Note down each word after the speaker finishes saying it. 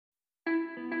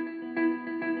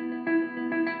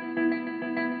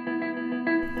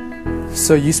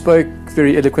So you spoke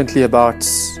very eloquently about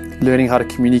learning how to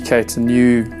communicate a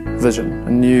new vision,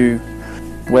 a new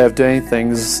way of doing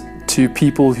things to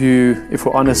people who, if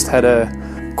we're honest, had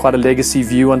quite a legacy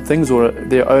view on things, or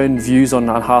their own views on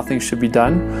how things should be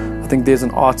done. I think there's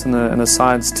an art and a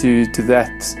science to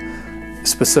that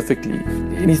specifically.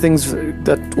 Any things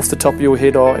that off the top of your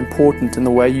head are important in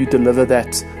the way you deliver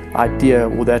that idea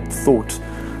or that thought,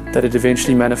 that it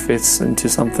eventually manifests into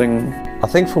something? I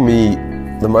think for me,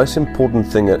 the most important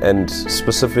thing, and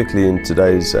specifically in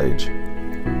today's age,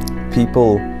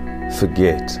 people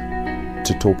forget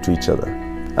to talk to each other.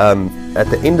 At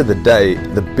the end of the day,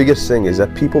 the biggest thing is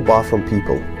that people buy from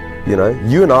people. You know,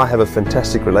 you and I have a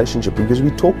fantastic relationship because we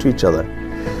talk to each other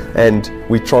and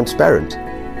we're transparent.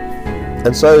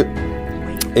 And so,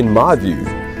 in my view,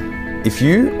 if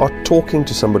you are talking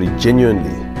to somebody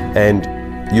genuinely and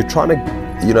you're trying to,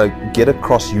 get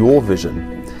across your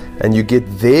vision and you get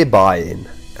their buy-in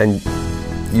and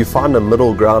you find a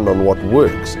middle ground on what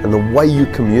works and the way you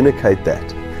communicate that,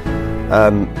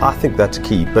 I think that's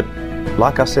key. But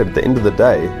like I said, at the end of the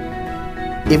day,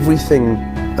 everything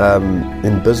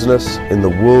in business, in the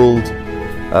world,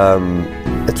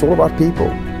 it's all about people,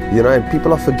 and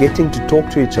people are forgetting to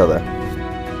talk to each other.